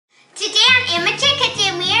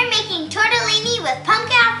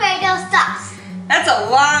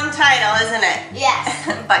title, isn't it? Yes.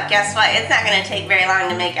 But guess what? It's not going to take very long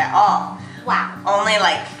to make at all. Wow. Only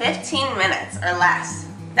like 15 minutes or less.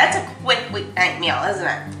 That's a quick weeknight meal, isn't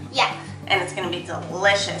it? Yeah. And it's going to be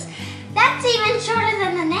delicious. That's even shorter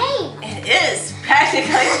than the name. It is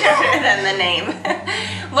practically shorter than the name.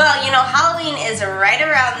 Well, you know, Halloween is right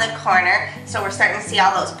around the corner, so we're starting to see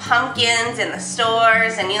all those pumpkins in the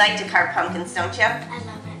stores, and you like to carve pumpkins, don't you? I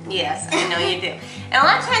love it. Yes, I know you do. And a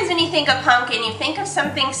lot of times when you think of pumpkin, you think of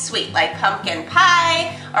something sweet, like pumpkin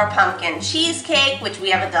pie or pumpkin cheesecake, which we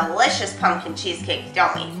have a delicious pumpkin cheesecake,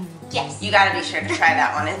 don't we? Yes. You gotta be sure to try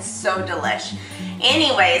that one. It's so delish.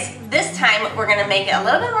 Anyways, this time we're gonna make it a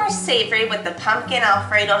little bit more savory with the pumpkin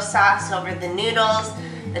Alfredo sauce over the noodles,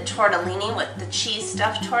 the tortellini with the cheese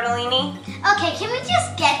stuffed tortellini. Okay, can we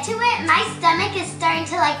just get to it? My stomach is starting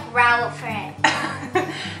to like growl for it.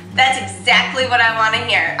 That's exactly what I want to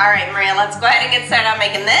hear. All right, Maria, let's go ahead and get started on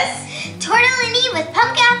making this. Tortellini with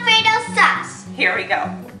pumpkin Alfredo sauce. Here we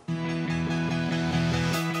go.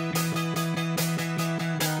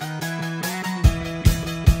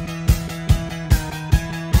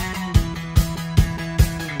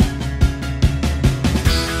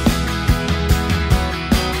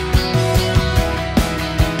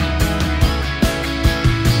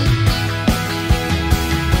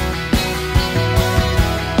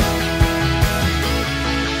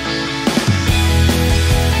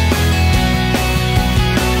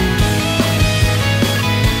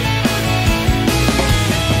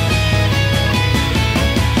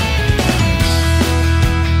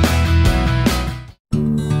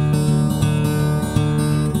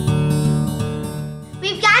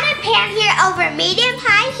 Over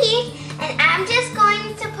medium-high heat, and I'm just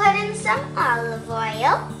going to put in some olive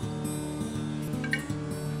oil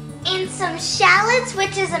and some shallots,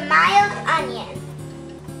 which is a mild onion.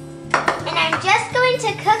 And I'm just going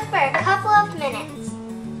to cook for a couple of minutes.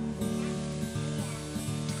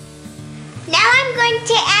 Now I'm going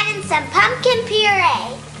to add in some pumpkin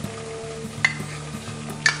puree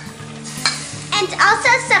and also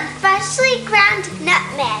some freshly ground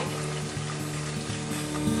nutmeg.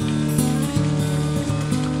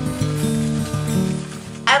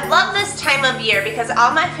 I love this time of year because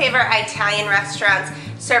all my favorite Italian restaurants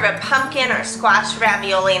serve a pumpkin or squash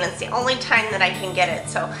ravioli, and it's the only time that I can get it,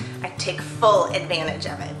 so I take full advantage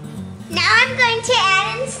of it. Now I'm going to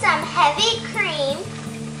add in some heavy cream,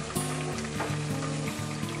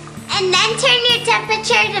 and then turn your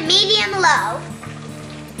temperature to medium-low.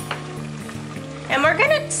 And we're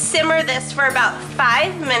going to simmer this for about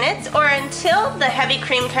 5 minutes or until the heavy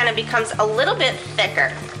cream kind of becomes a little bit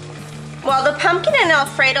thicker. While the pumpkin and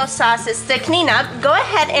Alfredo sauce is thickening up, go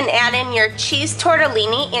ahead and add in your cheese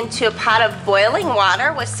tortellini into a pot of boiling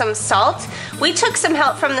water with some salt. We took some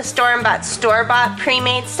help from the store and bought store-bought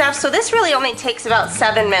pre-made stuff, so this really only takes about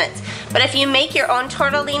 7 minutes. But if you make your own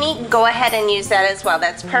tortellini, go ahead and use that as well.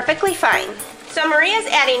 That's perfectly fine. So Maria's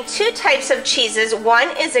adding 2 types of cheeses. One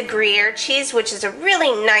is a Gruyere cheese, which is a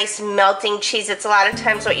really nice melting cheese. It's a lot of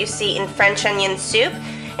times what you see in French onion soup.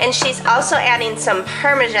 And she's also adding some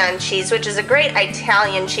Parmesan cheese, which is a great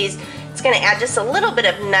Italian cheese. It's going to add just a little bit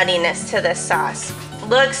of nuttiness to this sauce.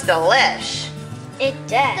 Looks delish. It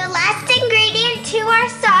does. The last ingredient to our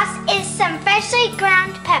sauce is some freshly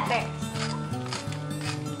ground peppers.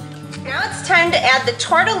 Now it's time to add the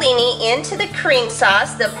tortellini into the cream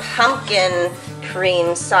sauce, the pumpkin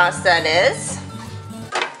cream sauce that is.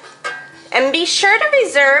 And be sure to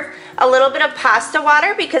reserve a little bit of pasta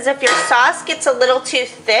water, because if your sauce gets a little too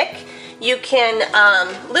thick, you can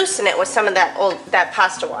loosen it with some of that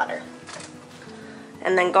pasta water.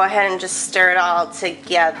 And then go ahead and just stir it all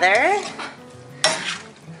together.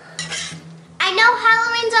 I know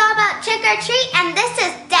Halloween's all about trick or treat, and this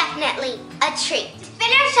is definitely a treat. To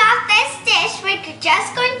finish off this dish, we're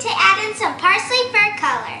just going to add in some parsley for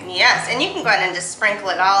color. Yes, and you can go ahead and just sprinkle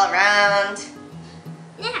it all around.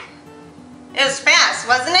 Yeah. It was fast,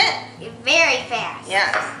 wasn't it? Very fast.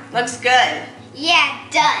 Yes, looks good. Yeah,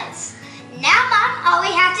 it does. Now, Mom, all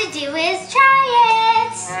we have to do is try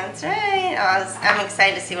it. That's right. Oh, I'm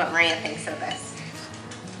excited to see what Maria thinks of this.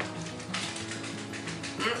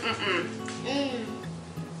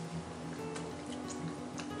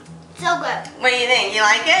 So good. What do you think? You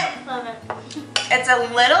like it? Love it. It's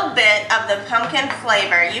a little bit of the pumpkin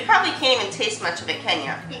flavor. You probably can't even taste much of it, can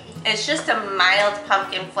you? It's just a mild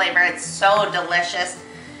pumpkin flavor. It's so delicious.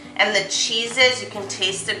 And the cheeses, you can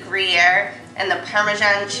taste the Gruyere and the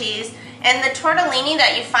Parmesan cheese. And the tortellini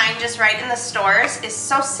that you find just right in the stores is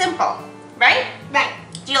so simple, right? Right.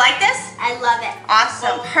 Do you like this? I love it.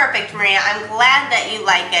 Awesome. Perfect, Maria. I'm glad that you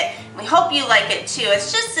like it. We hope you like it too.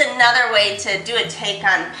 It's just another way to do a take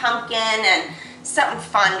on pumpkin and something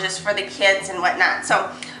fun just for the kids and whatnot.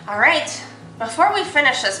 So, all right, before we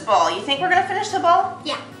finish this bowl, you think we're gonna finish the bowl?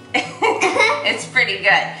 Yeah. It's pretty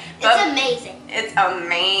good. It's amazing. It's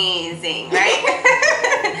amazing, right?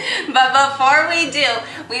 But before we do,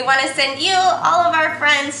 we want to send you, all of our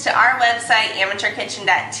friends, to our website,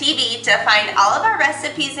 amateurkitchen.tv, to find all of our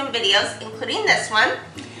recipes and videos, including this one.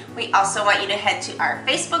 We also want you to head to our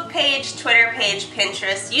Facebook page, Twitter page,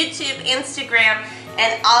 Pinterest, YouTube, Instagram,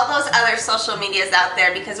 and all those other social medias out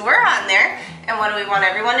there, because we're on there. And what do we want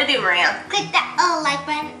everyone to do, Maria? Click that like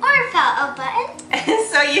button or follow button.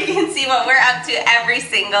 So you can see what we're up to every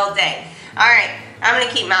single day. All right, I'm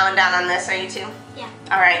gonna keep mowing down on this. Are you too? Yeah.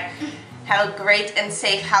 All right. Have a great and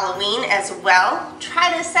safe Halloween as well.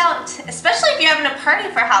 Try this out, especially if you're having a party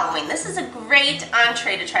for Halloween. This is a great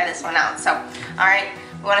entree to try this one out. So, all right,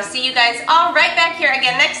 we want to see you guys all right back here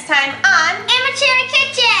again next time on Amateur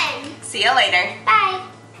Kitchen. See you later. Bye.